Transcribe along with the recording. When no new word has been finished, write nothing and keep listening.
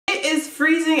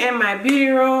freezing in my beauty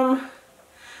room.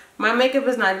 My makeup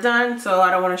is not done, so I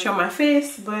don't want to show my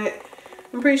face, but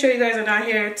I'm pretty sure you guys are not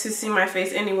here to see my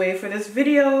face anyway for this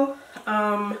video.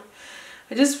 I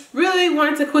just really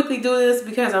wanted to quickly do this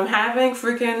because I'm having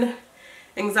freaking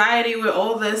anxiety with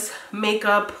all this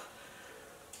makeup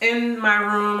in my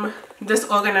room,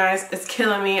 disorganized. It's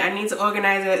killing me. I need to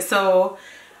organize it, so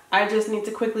I just need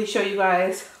to quickly show you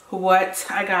guys what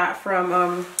I got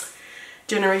from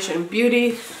Generation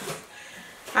Beauty.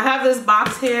 I have this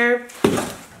box here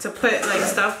to put like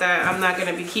stuff that I'm not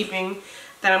gonna be keeping,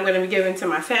 that I'm gonna be giving to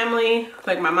my family,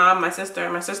 like my mom, my sister,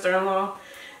 and my sister-in-law.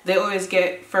 They always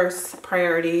get first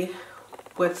priority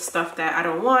with stuff that I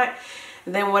don't want.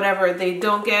 Then whatever they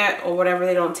don't get or whatever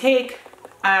they don't take,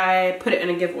 I put it in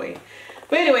a giveaway.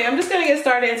 But anyway, I'm just gonna get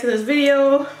started into this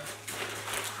video.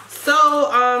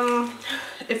 So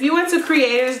if you went to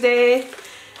Creators Day,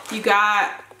 you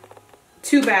got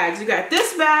two bags. You got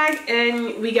this bag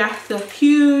and we got the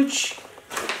huge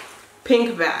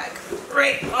pink bag,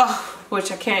 right? Oh,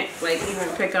 which I can't like even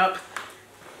pick up.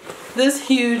 This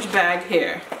huge bag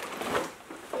here.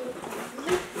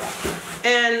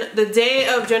 And the day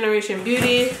of Generation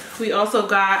Beauty, we also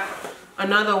got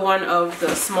another one of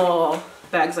the small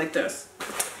bags like this.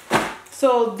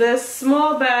 So this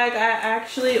small bag I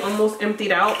actually almost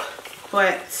emptied out,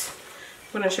 but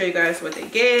I'm gonna show you guys what they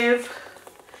gave.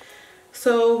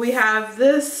 So we have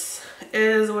this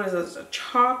is, what is this? A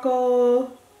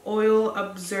charcoal oil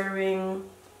absorbing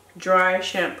dry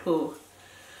shampoo.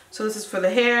 So this is for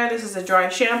the hair. This is a dry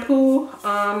shampoo.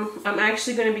 I'm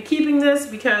actually going to be keeping this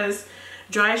because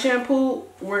dry shampoo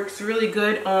works really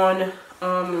good on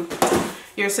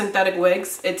your synthetic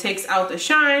wigs. It takes out the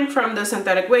shine from the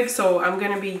synthetic wig, so I'm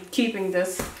going to be keeping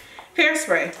this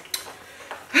hairspray.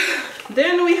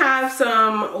 Then we have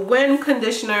some wind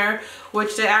conditioner,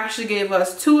 which they actually gave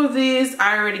us two of these.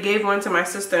 I already gave one to my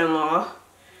sister-in-law.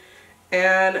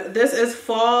 And this is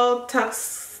Fall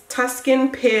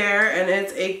Tuscan Pear, and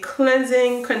it's a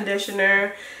cleansing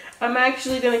conditioner. I'm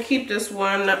actually going to keep this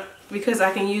one because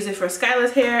I can use it for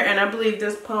Skylar's hair, and I believe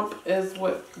this pump is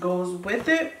what goes with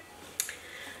it.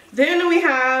 Then we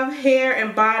have Hair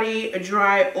and Body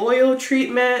Dry Oil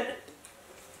Treatment,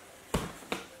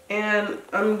 and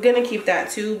I'm going to keep that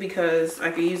too because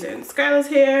I can use it in Skylar's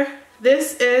hair.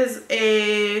 This is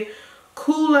a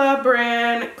Kula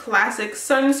brand classic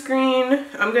sunscreen.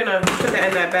 I'm gonna put that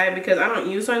in that bag because I don't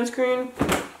use sunscreen.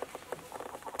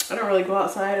 I don't really go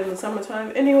outside in the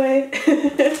summertime anyway.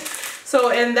 So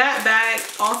in that bag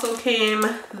also came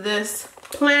this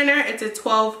planner. It's a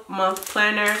 12-month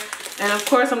planner, and of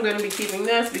course I'm going to be keeping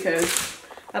this because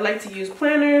I like to use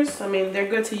planners. I mean, they're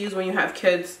good to use when you have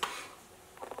kids.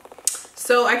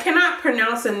 So I cannot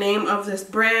pronounce the name of this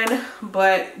brand,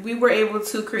 but we were able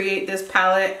to create this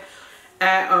palette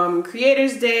at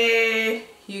Creators Day.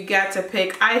 You got to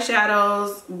pick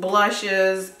eyeshadows,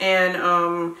 blushes, and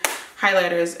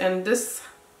highlighters, and this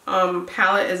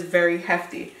palette is very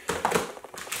hefty.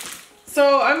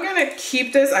 So I'm gonna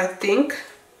keep this, I think.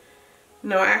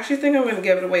 No, I actually think I'm gonna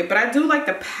give it away, but I do like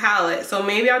the palette, so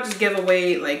maybe I'll just give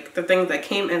away like the things that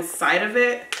came inside of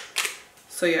it.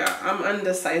 So yeah, I'm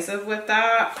undecisive with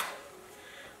that,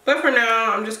 but for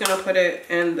now I'm just gonna put it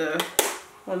in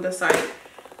on the side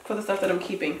for the stuff that I'm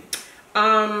keeping.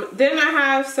 Then I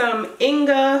have some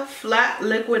Inga flat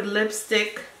liquid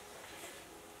lipstick,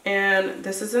 and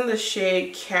this is in the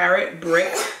shade Carrot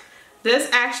Brick. This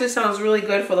actually sounds really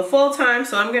good for the fall time,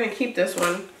 so I'm gonna keep this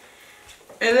one.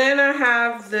 And then I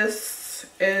have this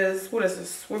is, what is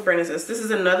this? What brand is this? This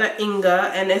is another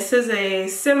Inga, and this is a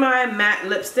semi-matte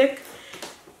lipstick.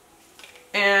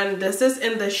 And this is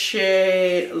in the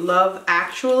shade Love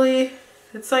Actually.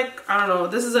 It's like, I don't know,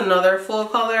 this is another full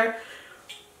color,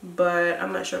 but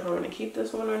I'm not sure if I'm going to keep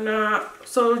this one or not.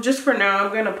 So just for now,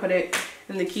 I'm going to put it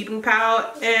in the keeping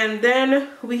pile. And then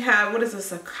we have, what is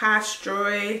this, a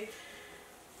Castroy,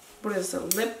 what is this, a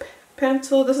lip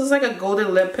pencil? This is like a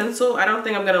golden lip pencil. I don't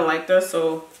think I'm going to like this,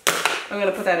 so I'm going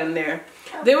to put that in there.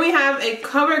 Then we have a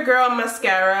CoverGirl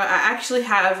mascara. I actually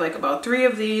have like about 3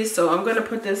 of these, so I'm going to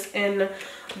put this in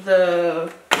the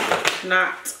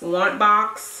not want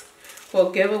box,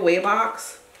 well, giveaway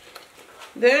box.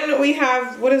 Then we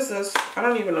have, what is this? I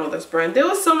don't even know this brand. There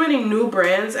was so many new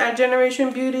brands at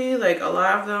Generation Beauty, like a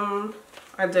lot of them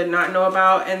I did not know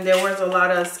about, and there was a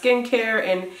lot of skincare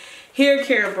and hair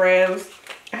care brands.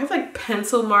 I have like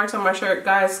pencil marks on my shirt,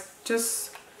 guys.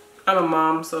 Just, I'm a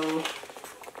mom, so.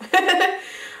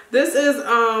 This is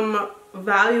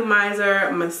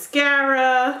Volumizer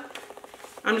mascara.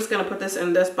 I'm just gonna put this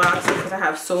in this box because I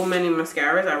have so many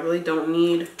mascaras. I really don't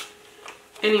need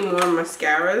any more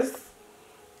mascaras.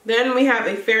 Then we have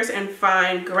a Fierce and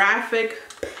Fine graphic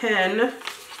pen.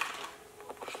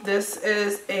 This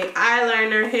is a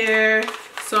eyeliner here.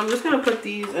 So I'm just gonna put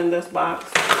these in this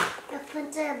box. You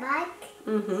put the back?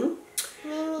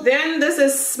 Mm-hmm. Then this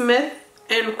is Smith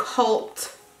and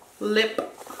Colt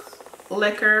lip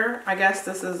liquor. I guess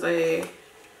this is a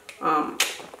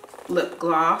lip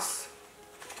gloss.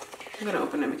 I'm gonna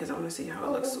open it because I want to see how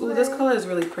it looks. Ooh, this color is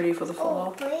really pretty for the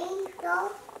fall.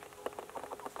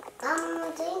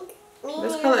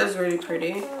 This color is really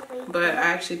pretty, but I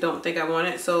actually don't think I want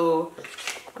it, so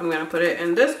I'm gonna put it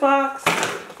in this box.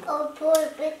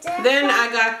 Then I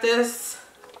got this.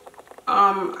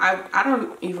 I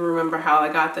don't even remember how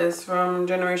I got this from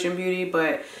Generation Beauty,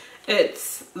 but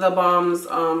it's the Balm's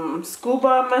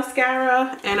Scuba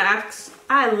mascara, and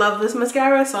I love this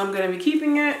mascara, so I'm gonna be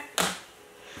keeping it.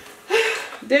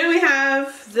 Then we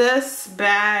have this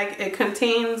bag. It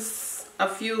contains a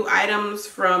few items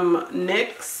from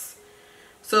NYX.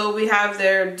 So we have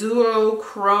their Duo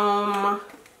Chrome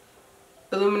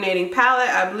Illuminating Palette.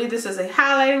 I believe this is a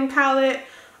highlighting palette.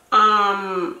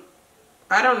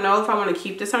 I don't know if I want to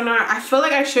keep this or not. I feel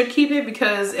like I should keep it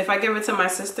because if I give it to my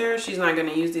sister, she's not going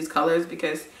to use these colors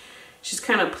because she's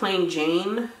kind of plain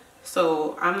Jane.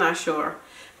 So I'm not sure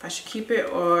if I should keep it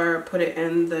or put it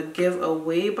in the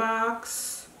giveaway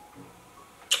box.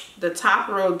 The top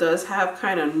row does have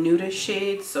kind of nudish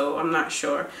shades, so I'm not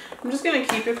sure. I'm just going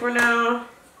to keep it for now.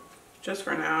 Just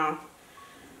for now.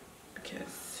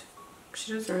 Because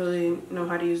she doesn't really know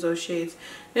how to use those shades.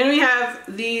 Then we have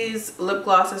these lip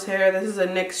glosses here. This is a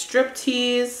NYX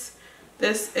Striptease.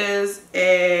 This is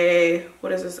a,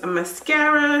 what is this? A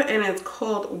mascara, and it's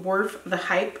called Worth the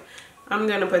Hype. I'm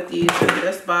gonna put these in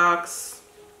this box.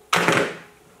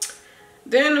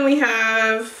 Then we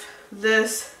have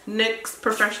this NYX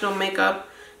Professional Makeup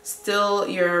Still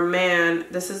Your Man.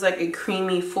 This is like a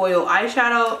creamy foil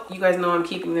eyeshadow. You guys know I'm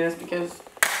keeping this because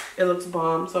it looks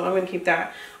bomb, so I'm gonna keep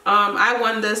that. I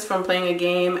won this from playing a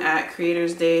game at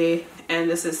Creators Day, and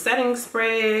this is setting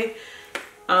spray.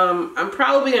 I'm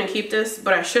probably gonna keep this,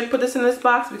 but I should put this in this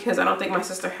box because I don't think my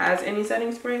sister has any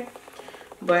setting spray,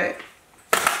 but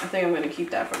I think I'm gonna keep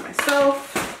that for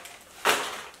myself.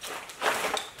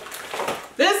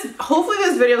 Hopefully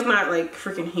this video is not like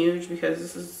freaking huge because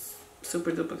this is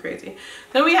super duper crazy.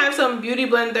 Then we have some beauty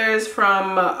blenders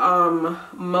from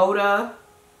Moda.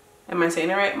 Am I saying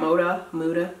it right? Moda.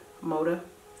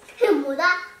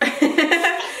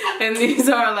 And these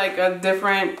are like a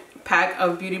different pack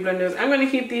of beauty blenders. I'm gonna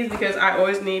keep these because I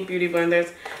always need beauty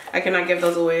blenders. I cannot give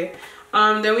those away.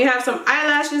 Then we have some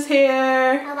eyelashes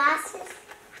here.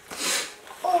 Eyelashes?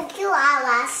 Oh, cute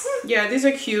eyelashes. Yeah, these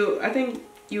are cute. I think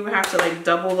you would have to like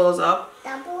double those up.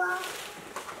 Double up?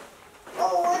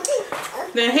 Oh,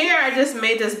 then here I just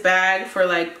made this bag for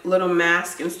like little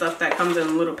masks and stuff that comes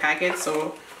in little packets.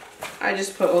 So I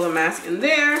just put all the masks in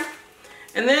there.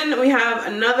 And then we have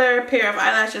another pair of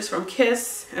eyelashes from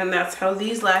Kiss, and that's how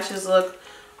these lashes look.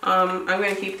 I'm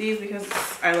going to keep these because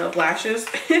I love lashes.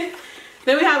 Then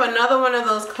we have another one of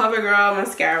those CoverGirl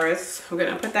mascaras. I'm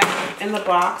going to put that in the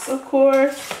box, of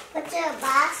course. What's in the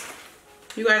box?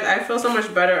 You guys, I feel so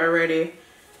much better already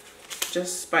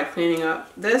just by cleaning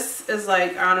up. This is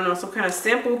like, I don't know, some kind of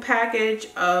sample package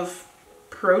of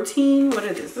protein. What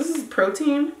is this? This is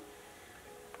protein.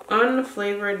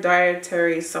 Unflavored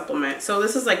dietary supplement. So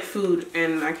this is like food,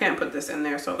 and I can't put this in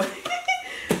there, so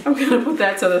I'm gonna put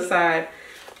that to the side.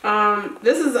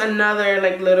 This is another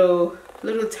like little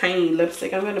tiny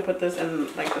lipstick. I'm gonna put this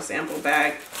in like the sample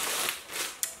bag.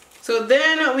 So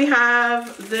then we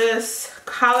have this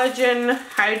collagen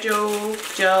hydro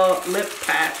gel lip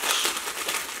patch.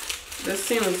 This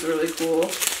seems really cool.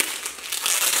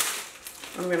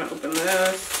 I'm gonna open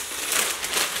this.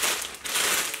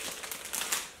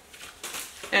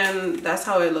 And that's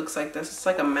how it looks like this. It's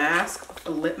like a mask,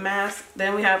 a lip mask.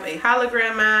 Then we have a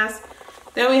hologram mask.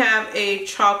 Then we have a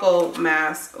charcoal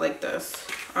mask like this.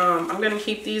 I'm gonna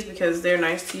keep these because they're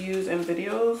nice to use in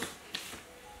videos.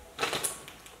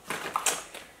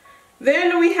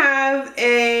 Then we have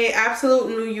a Absolute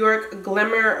New York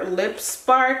Glimmer Lip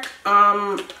Spark.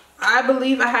 I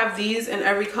believe I have these in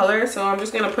every color, so I'm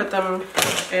just gonna put them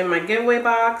in my giveaway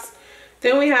box.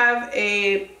 Then we have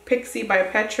a Pixie by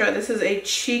Petra. This is a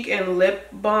cheek and lip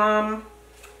balm.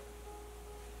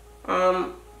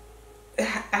 It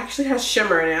actually has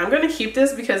shimmer in it. I'm gonna keep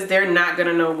this because they're not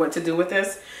gonna know what to do with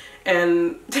this,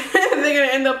 and they're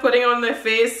gonna end up putting it on their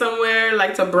face somewhere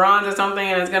like to bronze or something,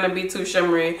 and it's gonna be too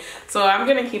shimmery. So I'm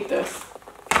gonna keep this.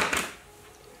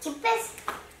 Keep this?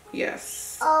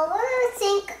 Yes. Oh, what do you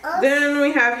think of? Then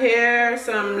we have here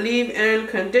some leave-in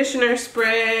conditioner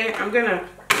spray. I'm gonna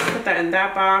put that in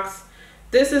that box.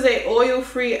 This is a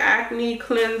oil-free acne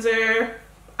cleanser.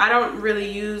 I don't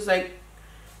really use like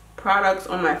products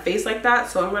on my face like that,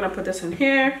 so I'm gonna put this in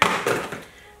here.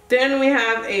 Then we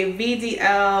have a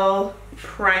VDL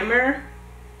primer.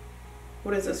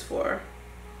 What is this for?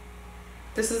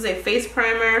 This is a face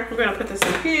primer. We're gonna put this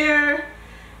in here.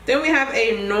 Then we have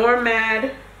a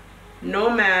Nomad.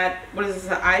 What is this,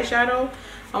 an eyeshadow?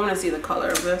 I wanna see the color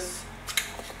of this.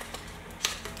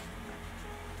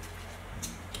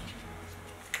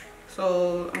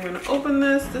 So I'm gonna open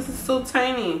this. This is so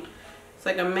tiny. It's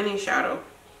like a mini shadow.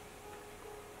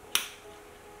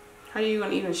 How are you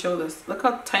gonna even show this? Look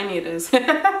how tiny it is.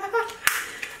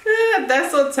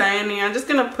 That's so tiny. I'm just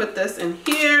gonna put this in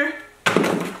here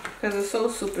because it's so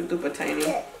super duper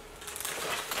tiny.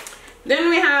 Then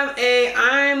we have a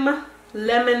I'm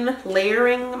Lemon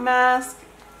layering mask.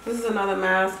 This is another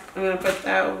mask. I'm gonna put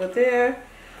that over there.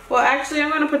 Well, actually, I'm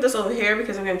gonna put this over here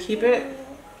because I'm gonna keep it.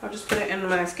 I'll just put it in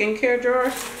my skincare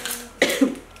drawer.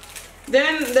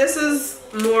 Then this is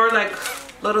more like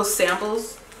little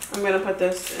samples. I'm gonna put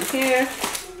this in here.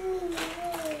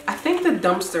 I think the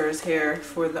dumpster is here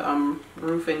for the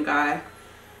roofing guy.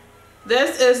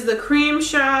 This is the Cream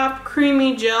Shop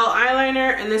Creamy Gel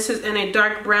Eyeliner, and this is in a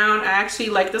dark brown. I actually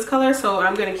like this color, so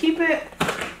I'm gonna keep it.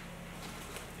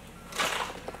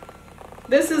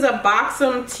 This is a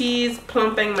Buxom Tease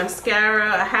Plumping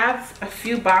Mascara. I have a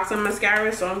few Buxom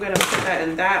mascaras, so I'm gonna put that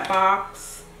in that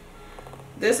box.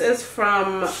 This is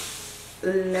from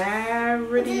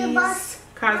Larity's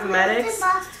Cosmetics.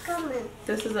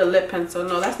 This is a lip pencil.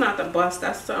 No, that's not the bus.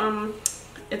 That's the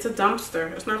it's a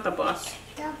dumpster. It's not the bus.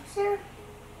 Dumpster?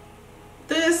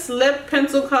 This lip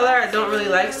pencil color I don't really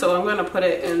like, so I'm gonna put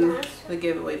it in the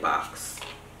giveaway box.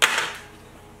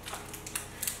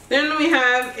 Then we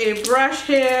have a brush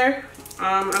here.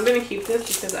 I'm gonna keep this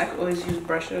because I can always use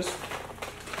brushes.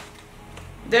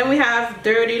 Then we have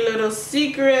Dirty Little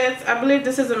Secrets. I believe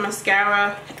this is a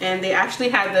mascara, and they actually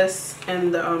had this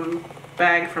in the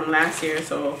bag from last year,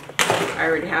 so I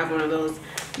already have one of those.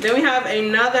 Then we have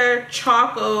another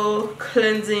Choco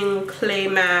Cleansing Clay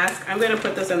Mask. I'm gonna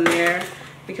put this in there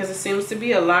because it seems to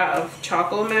be a lot of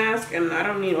Choco mask, and I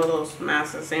don't need all those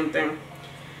masks, the same thing.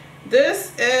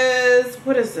 This is,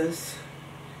 what is this?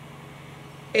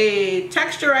 A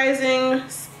texturizing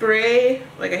spray,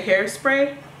 like a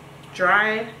hairspray.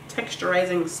 Dry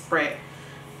texturizing spray.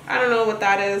 I don't know what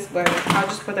that is, but I'll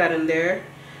just put that in there.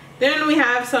 Then we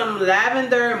have some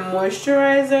lavender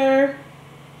moisturizer.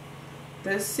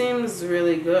 This seems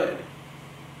really good.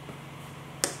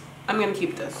 I'm gonna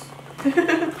keep this.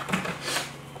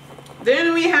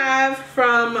 Then we have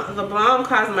from the Balm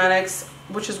Cosmetics,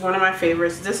 which is one of my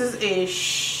favorites. This is a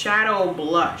shadow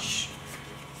blush,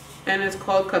 and it's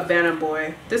called Cabana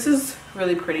Boy. This is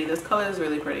really pretty. This color is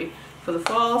really pretty for the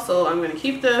fall, so I'm gonna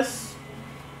keep this.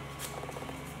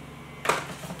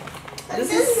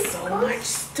 This is so much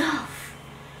stuff.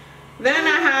 Then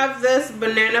I have this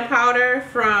banana powder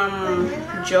from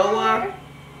Joa,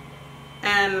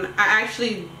 and I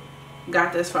actually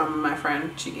got this from my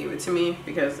friend. She gave it to me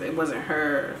because it wasn't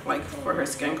her, like, for her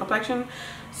skin complexion,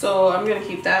 so I'm gonna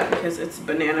keep that because it's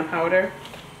banana powder.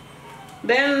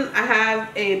 Then I have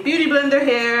a beauty blender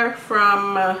here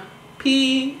from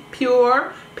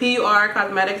Pure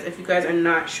Cosmetics, if you guys are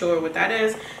not sure what that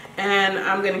is, and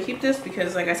I'm gonna keep this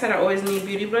because, like I said, I always need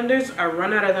beauty blenders. I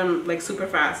run out of them like super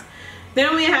fast.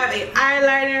 Then we have a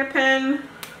eyeliner pen.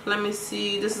 Let me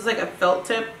see, this is like a felt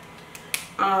tip.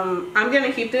 I'm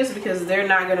gonna keep this because they're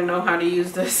not gonna know how to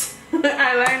use this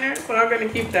eyeliner, so I'm gonna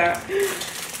keep that.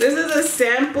 This is a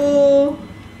sample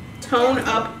tone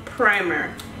up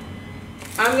primer.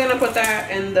 I'm gonna put that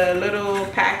in the little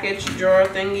package drawer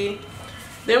thingy.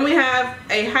 Then we have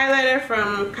a highlighter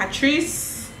from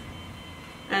Catrice,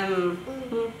 and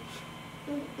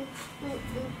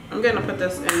I'm gonna put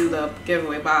this in the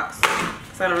giveaway box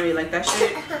because I don't really like that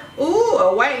shit. Ooh,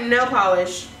 a white nail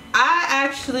polish.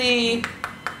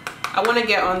 I want to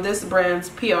get on this brand's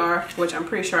PR, which I'm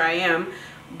pretty sure I am,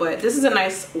 but this is a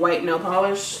nice white nail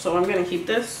polish, so I'm gonna keep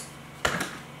this.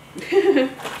 Then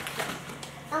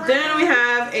we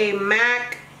have a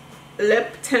MAC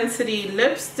Lip Tensity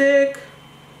lipstick.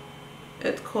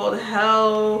 It's called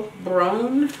Hell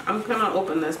Brown. I'm gonna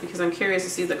open this because I'm curious to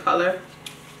see the color.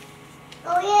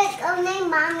 Oh yeah, go name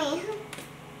mommy.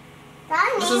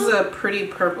 This is a pretty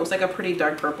purple. It's like a pretty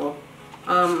dark purple.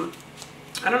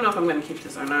 I don't know if I'm gonna keep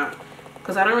this or not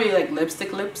because I don't really like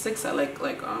lipsticks. I like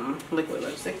liquid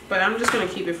lipsticks, but I'm just gonna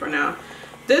keep it for now.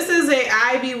 This is a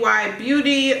IBY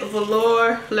Beauty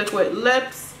Velour Liquid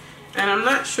Lips, and I'm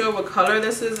not sure what color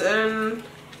this is in.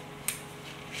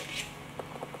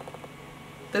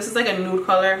 This is like a nude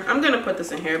color. I'm gonna put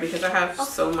this in here because I have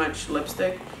so much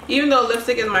lipstick. Even though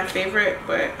lipstick is my favorite,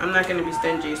 but I'm not gonna be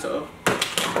stingy, so.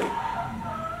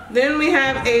 Then we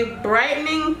have a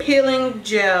brightening peeling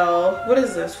gel. What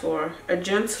is this for? A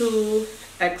gentle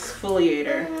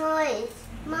exfoliator. Noise.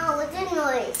 Mom, what's the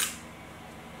noise?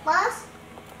 Bus?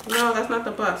 No, that's not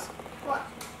the bus. What?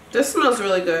 This smells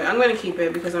really good. I'm gonna keep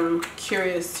it because I'm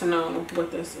curious to know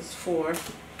what this is for.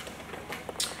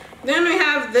 Then we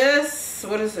have this.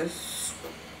 What is this?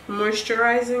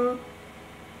 Moisturizing.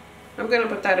 I'm gonna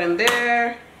put that in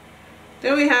there.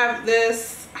 Then we have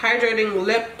this hydrating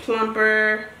lip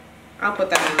plumper. I'll put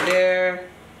that in there.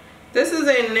 This is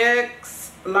a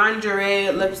NYX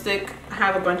lingerie lipstick. I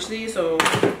have a bunch of these, so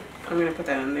I'm gonna put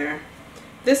that in there.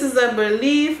 This is a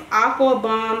Believe Aqua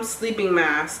Bomb Sleeping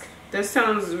Mask. This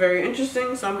sounds very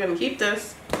interesting, so I'm gonna keep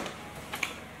this.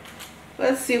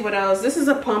 Let's see what else. This is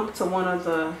a pump to one of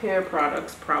the hair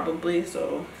products probably,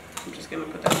 so I'm just gonna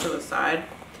put that to the side.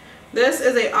 This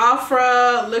is a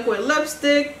Ofra liquid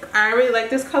lipstick. I really like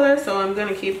this color, so I'm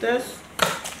gonna keep this.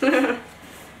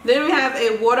 Then we have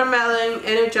a Watermelon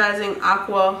Energizing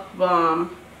Aqua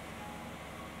Bomb.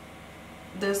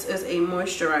 This is a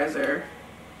moisturizer.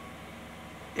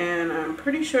 And I'm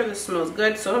pretty sure this smells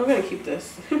good, so I'm gonna keep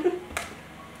this.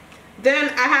 Then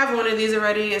I have one of these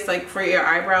already. It's like for your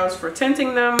eyebrows, for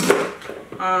tinting them.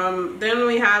 Then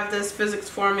we have this Physics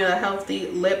Formula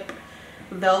Healthy Lip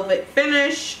Velvet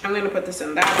Finish. I'm gonna put this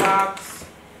in that box.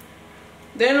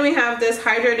 Then we have this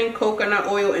Hydrating Coconut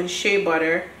Oil and Shea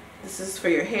Butter. This is for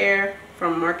your hair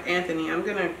from Mark Anthony. I'm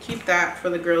gonna keep that for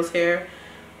the girls' hair.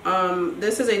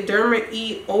 This is a Derma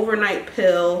E overnight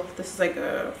pill. This is like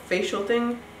a facial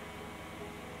thing.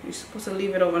 You're supposed to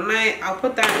leave it overnight. I'll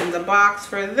put that in the box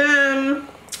for them.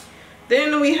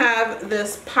 Then we have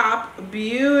this Pop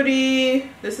Beauty.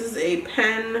 This is a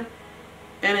pen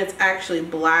and it's actually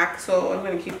black, so I'm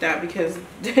gonna keep that because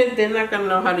they're not gonna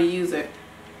know how to use it.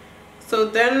 So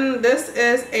then this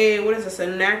is a, what is this, a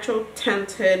natural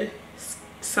tinted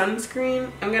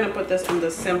sunscreen. I'm gonna put this in the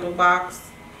simple box.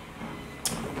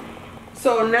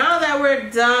 So now that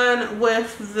we're done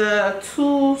with the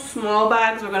 2 small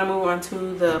bags, we're gonna move on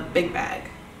to the big bag.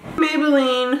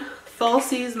 Maybelline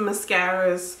Falsies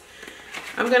mascaras.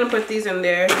 I'm gonna put these in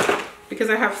there because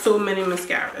I have so many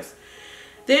mascaras.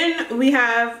 Then we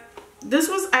have, this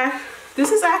is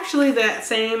actually that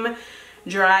same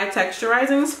dry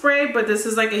texturizing spray, but this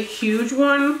is like a huge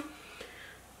one.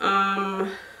 I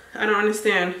don't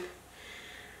understand.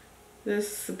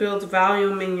 This builds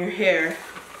volume in your hair.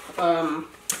 I'm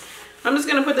just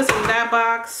gonna put this in that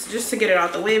box just to get it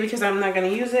out the way because I'm not gonna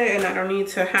use it and I don't need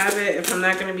to have it if I'm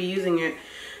not gonna be using it.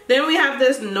 Then we have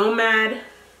this Nomad.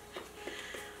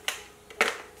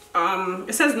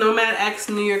 It says Nomad X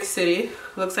New York City.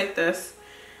 Looks like this.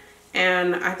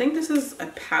 And I think this is a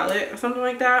palette or something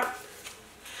like that.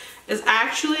 It's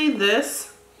actually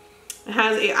this. It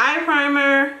has a eye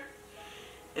primer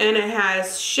and it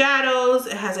has shadows,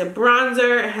 it has a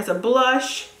bronzer, it has a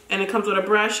blush, and it comes with a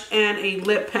brush and a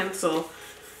lip pencil.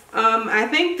 I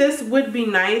think this would be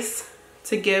nice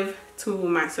to give to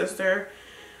my sister,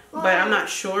 but I'm not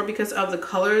sure because of the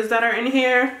colors that are in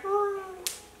here.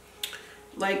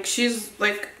 Like, she's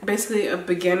like basically a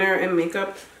beginner in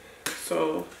makeup,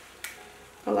 so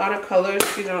a lot of colors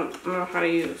she don't know how to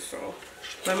use. So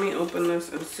let me open this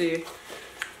and see.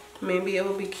 Maybe it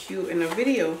will be cute in a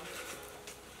video.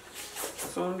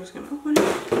 So I'm just gonna open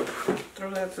it,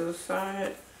 throw that to the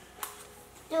side.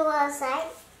 Do a side.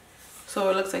 So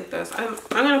it looks like this. I'm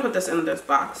gonna put this in this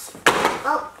box.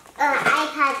 Oh,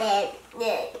 iPad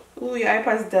dead. Ooh, your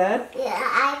iPad's dead?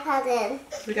 Yeah, iPad dead.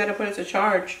 We gotta put it to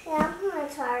charge. Yeah, I'm gonna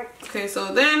charge. Okay,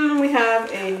 so then we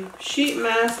have a sheet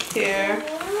mask here.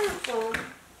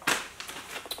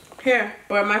 Here,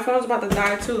 but my phone's about to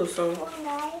die too, so.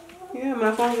 Yeah,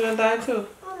 my phone's gonna die too.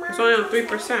 It's only on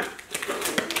 3%.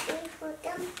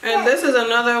 And this is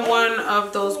another one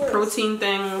of those protein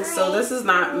things. So this is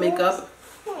not makeup.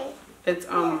 It's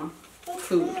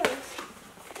food.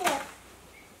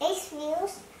 It's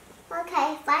views.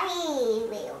 Okay, 5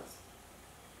 views.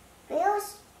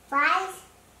 Views, 5.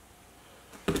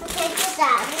 Okay, put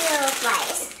that. Views,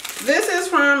 5. This is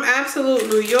from Absolute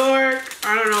New York.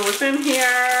 I don't know what's in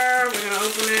here. We're gonna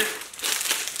open it.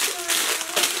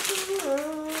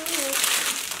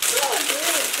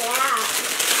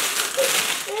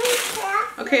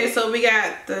 Okay, so we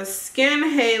got the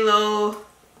Skin Halo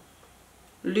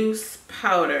Loose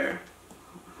Powder.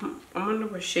 I wonder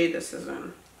what shade this is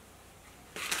in.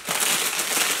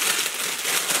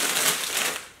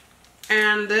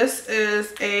 And this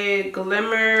is a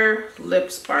Glimmer Lip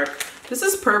Spark. This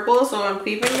is purple, so I'm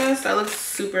keeping this. That looks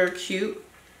super cute.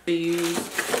 to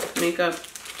use makeup.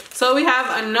 So we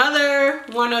have another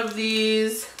one of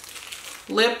these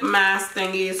lip mask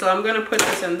thingies. So I'm gonna put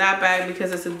this in that bag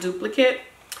because it's a duplicate.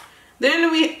 Then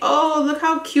oh, look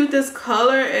how cute this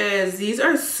color is. These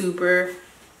are super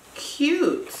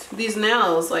cute. These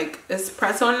nails, like, it's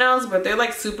press-on nails, but they're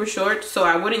like super short, so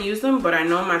I wouldn't use them, but I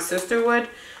know my sister would.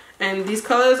 And these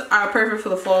colors are perfect for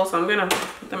the fall, so I'm gonna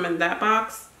put them in that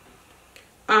box.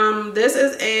 This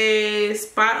is a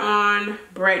spot-on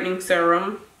brightening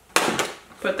serum.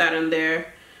 Put that in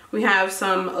there. We have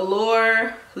some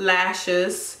Allure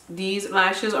lashes. These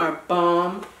lashes are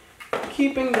bomb.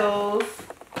 Keeping those.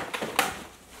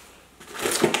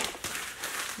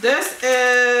 This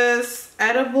is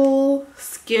edible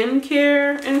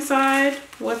skincare inside.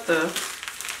 What the?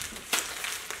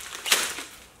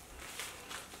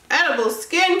 Edible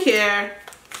skincare.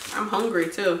 I'm hungry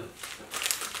too.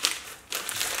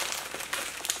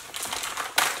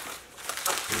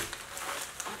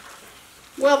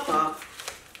 Well,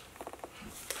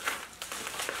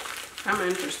 I'm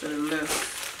interested in this.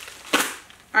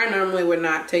 I normally would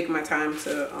not take my time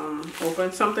to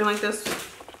open something like this,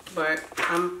 but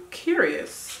I'm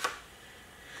curious.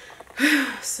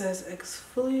 It says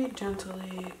exfoliate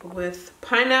gently with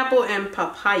pineapple and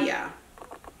papaya.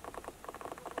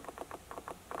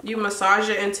 You massage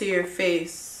it into your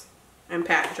face and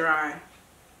pat dry.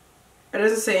 It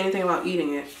doesn't say anything about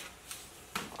eating it.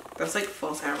 That's like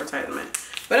false advertisement.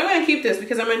 But I'm gonna keep this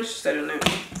because I'm interested in it.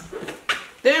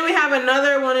 Then we have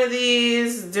another one of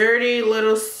these dirty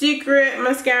little secret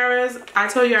mascaras. I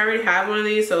told you I already have one of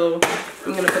these, so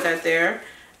I'm gonna put that there.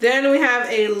 Then we have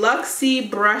a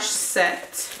Luxie brush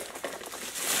set.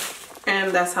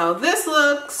 And that's how this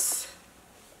looks.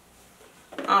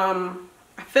 I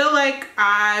feel like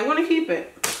I want to keep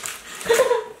it.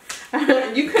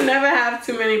 You can never have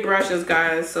too many brushes,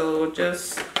 guys, so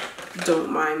just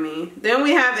don't mind me. Then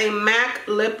we have a MAC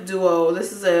lip duo.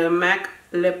 This is a MAC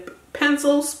lip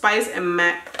pencil, spice, and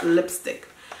matte lipstick.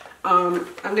 I'm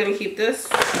gonna keep this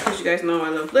because you guys know I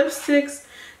love lipsticks.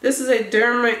 This is a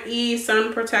Derma E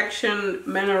sun protection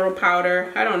mineral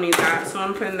powder. I don't need that, so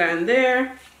I'm putting that in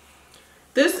there.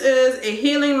 This is a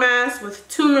healing mask with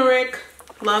turmeric.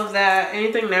 Love that.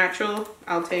 Anything natural,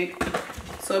 I'll take.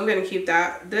 So I'm gonna keep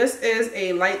that. This is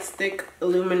a light stick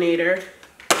illuminator.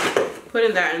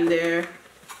 Putting that in there.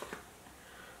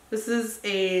 This is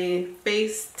a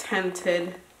face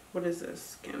tinted, what is this?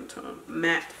 Skin tone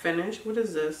matte finish. What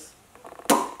is this?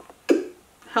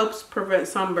 Helps prevent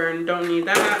sunburn. Don't need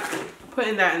that.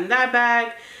 Putting that in that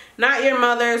bag. Not Your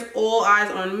Mother's All Eyes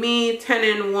on Me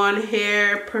 10-in-1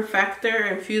 hair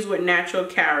perfector infused with natural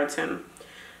keratin.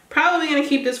 Probably gonna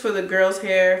keep this for the girls'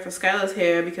 hair, for Skylar's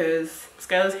hair, because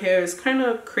Skylar's hair is kind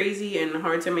of crazy and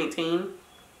hard to maintain.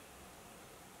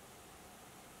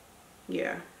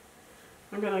 Yeah,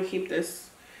 I'm gonna keep this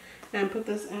and put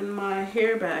this in my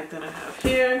hair bag that I have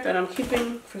here that I'm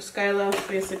keeping for Skylar,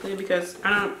 basically, because I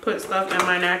don't put stuff in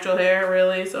my natural hair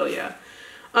really. So yeah.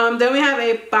 Then we have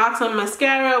a box of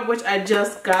mascara, which I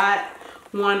just got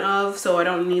one of, so I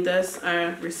don't need this.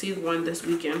 I received one this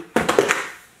weekend.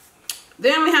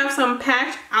 Then we have some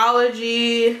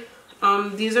Patchology.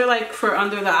 These are like for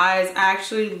under the eyes. I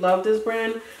actually love this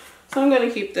brand, so I'm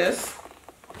gonna keep this.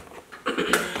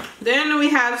 Then we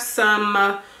have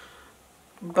some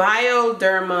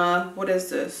Bioderma, what is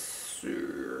this?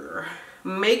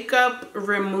 Makeup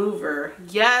remover.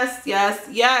 Yes, yes,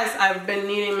 yes. I've been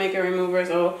needing makeup remover,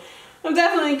 so I'm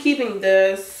definitely keeping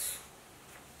this.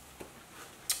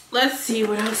 Let's see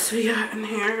what else we got in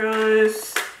here,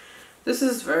 guys. This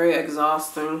is very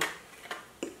exhausting.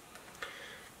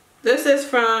 This is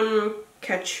from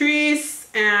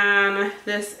Catrice, and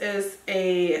this is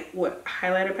a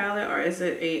highlighter palette, or is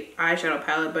it a eyeshadow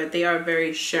palette? But they are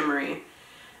very shimmery,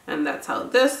 and that's how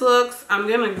this looks. I'm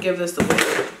gonna give this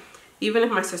away. Even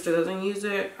if my sister doesn't use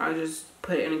it, I'll just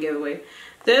put it in a giveaway.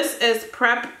 This is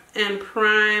Prep and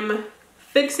Prime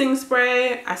fixing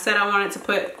spray. I said I wanted to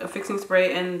put a fixing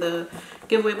spray in the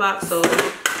giveaway box, so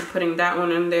I'm putting that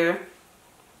one in there.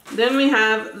 Then we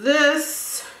have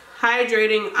this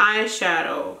hydrating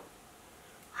eyeshadow,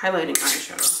 highlighting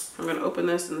eyeshadow. I'm gonna open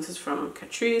this, and this is from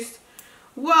Catrice.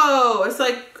 Whoa, it's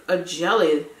like a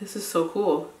jelly. This is so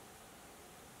cool.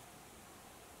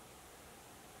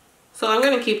 So I'm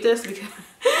gonna keep this because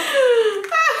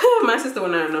my sister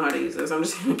would not know how to use this. I'm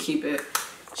just gonna keep it.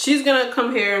 She's gonna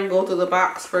come here and go through the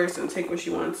box first and take what she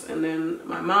wants, and then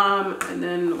my mom, and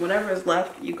then whatever is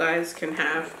left you guys can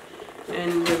have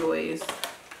in giveaways.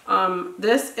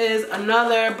 This is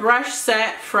another brush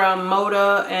set from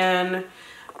Moda, and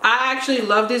I actually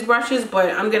love these brushes, but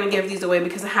I'm gonna give these away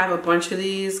because I have a bunch of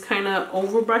these kind of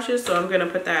oval brushes, so I'm gonna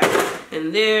put that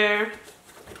in there.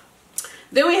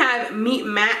 Then we have Meat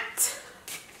Matte,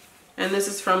 and this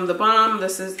is from The Balm.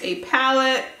 This is a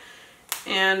palette,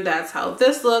 and that's how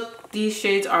this look. These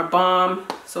shades are bomb,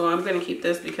 so I'm gonna keep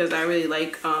this because I really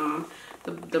like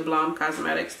the Balm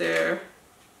Cosmetics. Their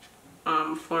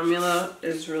formula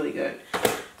is really good,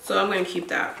 so I'm gonna keep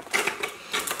that.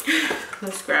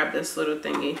 Let's grab this little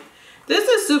thingy. This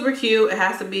is super cute. It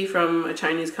has to be from a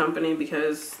Chinese company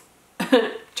because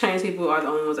Chinese people are the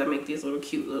only ones that make these little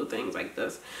cute little things like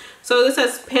this. So this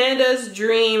says Panda's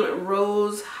Dream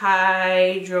Rose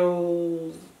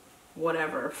Hydro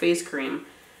whatever face cream.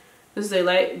 This is a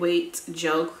lightweight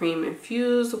gel cream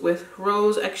infused with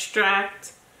rose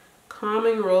extract,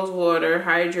 calming rose water,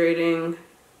 hydrating,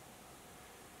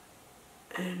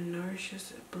 and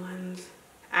nourishes, it blends.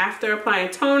 After applying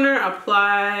toner,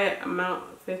 apply amount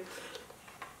of it.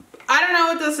 I don't know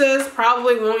what this is.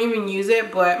 Probably won't even use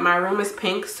it, but my room is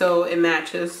pink, so it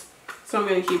matches. So I'm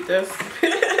gonna keep this.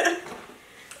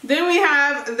 Then we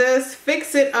have this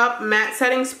Fix It Up Matte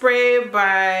Setting Spray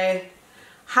by,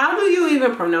 how do you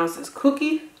even pronounce this?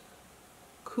 Cookie?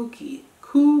 Cookie.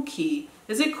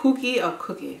 Is it Cookie or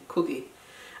Cookie? Cookie.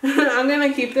 I'm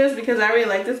gonna keep this because I really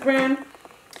like this brand.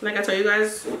 Like I told you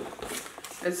guys,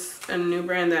 it's a new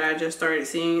brand that I just started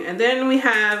seeing. And then we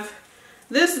have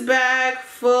this bag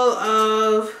full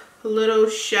of little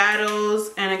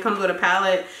shadows, and it comes with a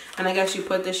palette, and I guess you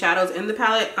put the shadows in the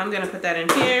palette. I'm gonna put that in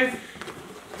here.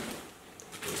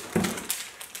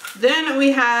 Then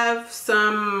we have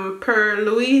some Per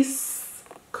Louise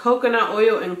coconut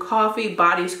oil and coffee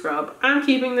body scrub. I'm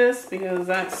keeping this because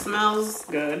that smells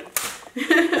good.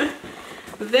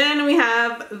 Then we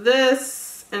have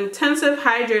this intensive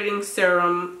hydrating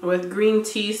serum with green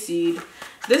tea seed.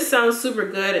 This sounds super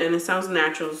good and it sounds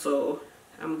natural, so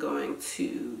I'm going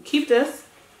to keep this.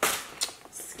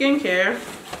 Skincare.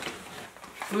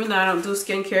 Even though I don't do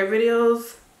skincare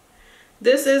videos.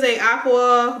 This is a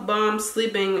Aqua Bomb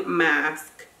Sleeping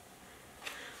Mask.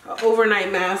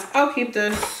 Overnight mask. I'll keep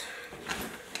this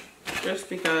just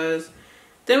because.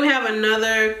 Then we have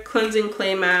another cleansing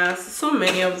clay mask. So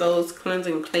many of those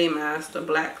cleansing clay masks, the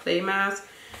black clay mask.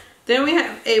 Then we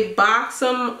have a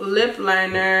Buxom lip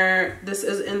liner. This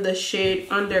is in the shade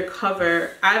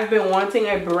Undercover. I've been wanting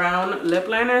a brown lip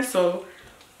liner, so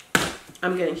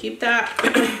I'm gonna keep that.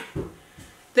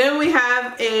 Then we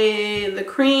have the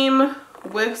Cream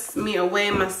Whips Me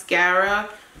Away mascara.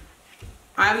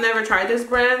 I've never tried this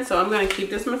brand, so I'm gonna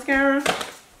keep this mascara.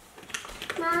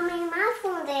 Mommy, my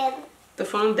phone dead. The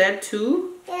phone dead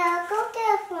too? Yeah, go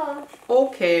get a phone.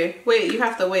 Okay, wait, you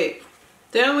have to wait.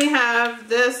 Then we have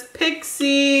this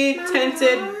Pixie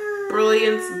Tinted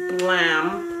Brilliance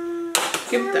Blam.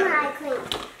 Skip that.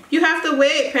 You have to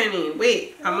wait, Penny.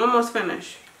 Wait, I'm almost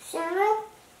finished.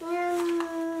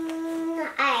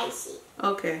 Icy.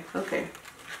 Okay, okay.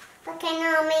 Okay,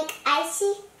 now make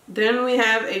icy. Then we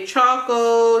have a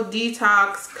Choco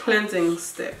Detox Cleansing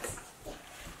Stick.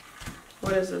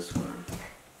 What is this for?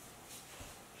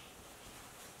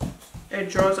 It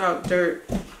draws out dirt.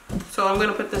 So I'm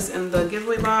gonna put this in the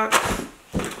giveaway box.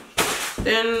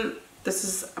 Then this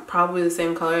is probably the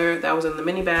same color that was in the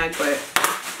mini bag, but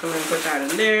I'm gonna put that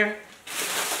in there.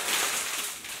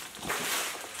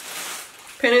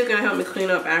 Penny's gonna help me clean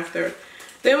up after.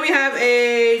 Then we have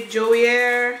a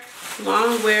Joyer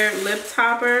Long Wear Lip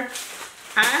Topper.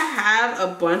 I have a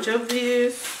bunch of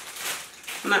these.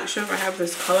 I'm not sure if I have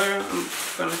this color. I'm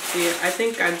gonna see it. I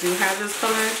think I do have this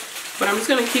color, but I'm just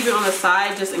gonna keep it on the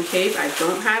side just in case I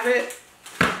don't have it.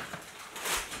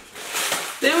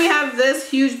 Then we have this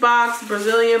huge box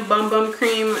Brazilian Bum Bum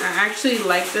Cream. I actually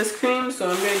like this cream, so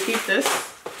I'm gonna keep this.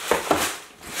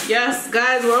 Yes,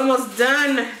 guys, we're almost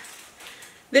done.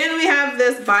 Then we have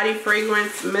this body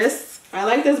fragrance mist. I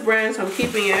like this brand, so I'm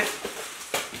keeping it.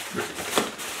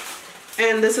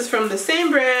 And this is from the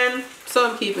same brand, so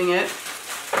I'm keeping it.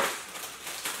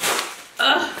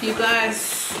 Ugh, you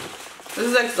guys, this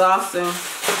is exhausting.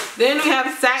 Then we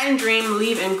have Satin Dream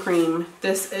Leave-In Cream.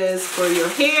 This is for your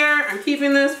hair. I'm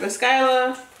keeping this for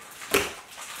Skyla.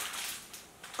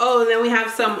 Oh, and then we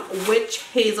have some Witch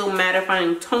Hazel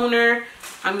Mattifying Toner.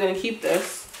 I'm gonna keep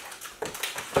this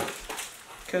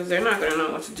because they're not gonna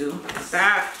know what to do with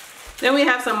that. Then we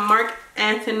have some Marc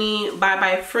Anthony Bye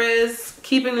Bye Frizz.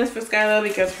 Keeping this for Skyla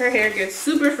because her hair gets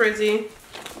super frizzy.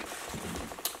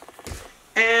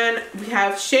 And we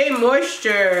have Shea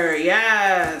Moisture.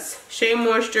 Yes, Shea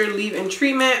Moisture Leave-In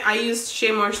Treatment. I used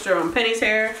Shea Moisture on Penny's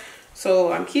hair,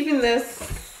 so I'm keeping this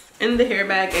in the hair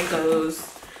bag. It goes.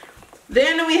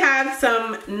 Then we have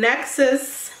some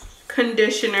Nexus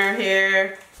conditioner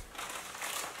here.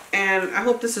 And I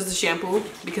hope this is the shampoo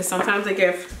because sometimes I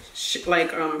give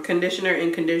like conditioner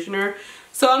and conditioner.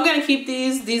 So I'm gonna keep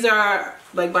these. These are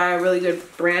like by a really good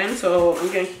brand, so I'm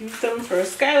gonna keep them for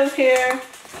Skylar's hair.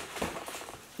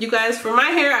 You guys, for my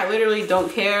hair, I literally don't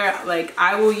care. Like,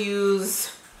 I will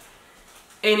use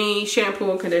any shampoo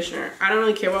and conditioner. I don't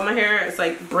really care about my hair. It's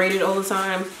like braided all the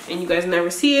time, and you guys never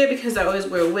see it because I always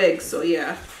wear wigs. So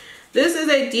yeah, this is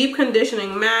a deep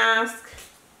conditioning mask,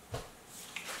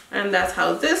 and that's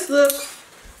how this looks.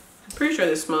 I'm pretty sure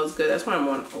this smells good. That's why I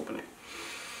want to open it.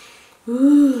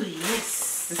 Ooh,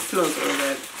 yes, this smells really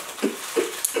good.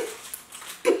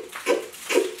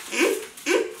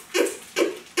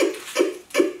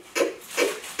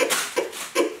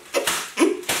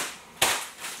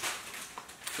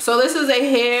 So this is a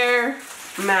hair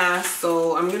mask,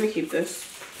 so I'm gonna keep this.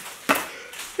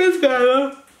 It's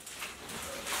kinda.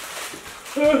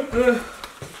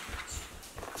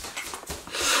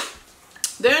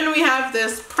 Then we have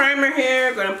this primer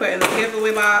here, gonna put in the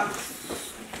giveaway box.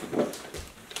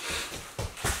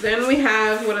 Then we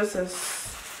have, what is this?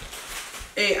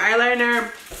 A eyeliner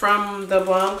from the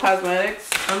Balm Cosmetics.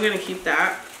 I'm gonna keep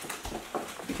that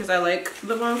because I like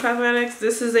the Balm Cosmetics.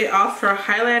 This is a Ultra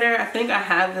highlighter. I think I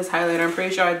have this highlighter. I'm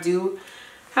pretty sure I do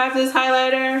have this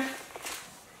highlighter.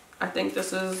 I think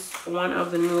this is one of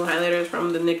the new highlighters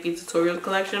from the Nikki Tutorials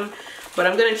collection, but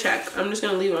I'm gonna check. I'm just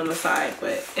gonna leave it on the side,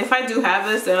 but if I do have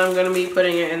this, then I'm gonna be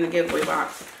putting it in the giveaway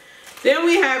box. Then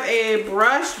we have a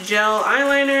brush gel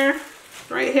eyeliner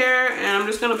right here, and I'm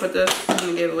just gonna put this in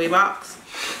the giveaway box.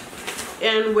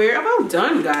 And we're about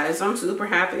done, guys. I'm super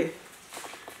happy.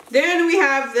 Then we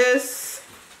have this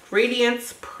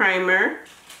Radiance primer.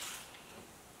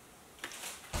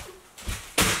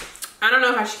 I don't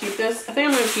know if I should keep this. I think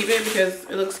I'm gonna keep it because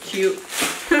it looks cute.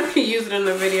 I can use it in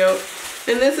the video.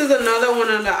 And this is another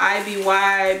one of the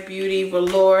IBY Beauty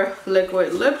Velour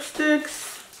liquid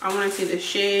lipsticks. I want to see the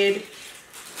shade.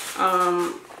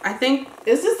 I think,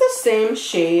 is this the same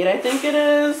shade? I think it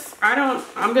is.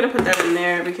 I'm gonna put that in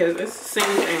there because it's the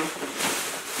same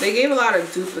thing. They gave a lot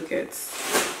of duplicates.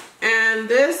 And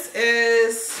this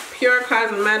is Pure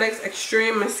Cosmetics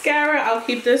Extreme Mascara. I'll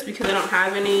keep this because I don't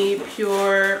have any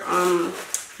pure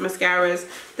mascaras.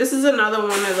 This is another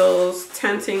one of those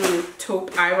tinting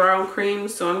taupe eyebrow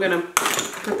creams, so I'm gonna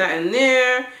put that in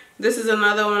there. This is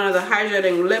another one of the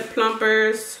hydrating lip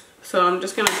plumpers, so I'm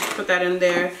just gonna put that in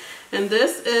there. And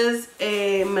this is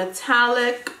a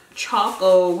metallic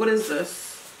choco. What is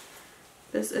this?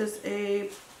 This is a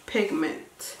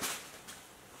pigment.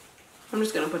 I'm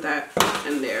just gonna put that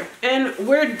in there. And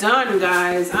we're done,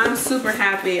 guys. I'm super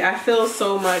happy. I feel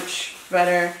so much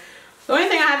better. The only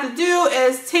thing I have to do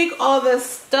is take all this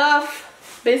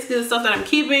stuff, basically the stuff that I'm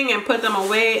keeping, and put them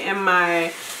away in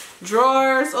my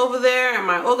drawers over there in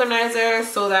my organizer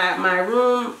so that my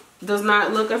room does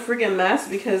not look a freaking mess,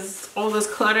 because all this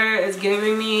clutter is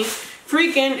giving me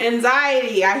freaking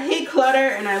anxiety. I hate clutter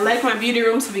and I like my beauty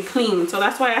room to be clean. So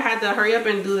that's why I had to hurry up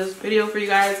and do this video for you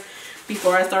guys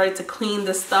before I started to clean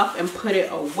the stuff and put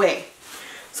it away.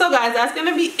 So guys, that's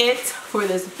gonna be it for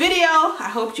this video. I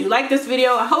hope you liked this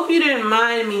video. I hope you didn't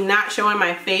mind me not showing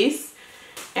my face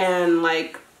and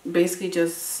like basically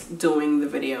just doing the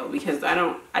video, because I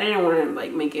didn't want to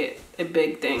like make it a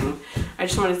big thing. I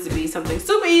just wanted it to be something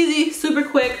super easy, super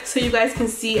quick, so you guys can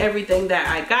see everything that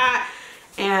I got.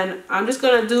 And I'm just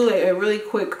gonna do like a really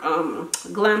quick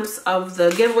glimpse of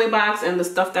the giveaway box and the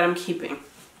stuff that I'm keeping.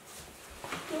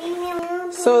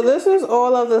 So this is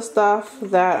all of the stuff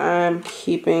that I'm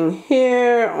keeping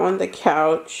here on the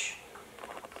couch.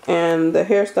 And the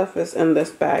hair stuff is in this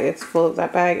bag. It's full of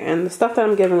that bag. And the stuff that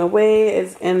I'm giving away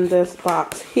is in this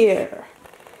box here.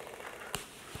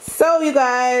 So you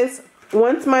guys,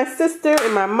 once my sister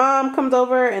and my mom comes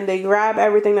over and they grab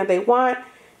everything that they want,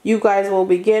 you guys will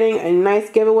be getting a nice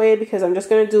giveaway, because I'm just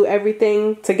going to do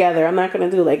everything together. I'm not going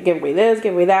to do like giveaway this,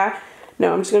 giveaway that.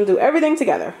 No, I'm just going to do everything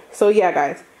together. So yeah,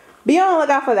 guys, be on the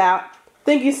lookout for that.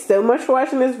 Thank you so much for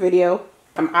watching this video.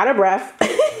 I'm out of breath.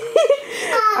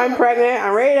 I'm pregnant.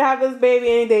 I'm ready to have this baby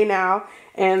any day now.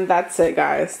 And that's it,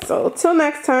 guys. So till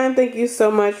next time, thank you so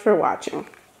much for watching.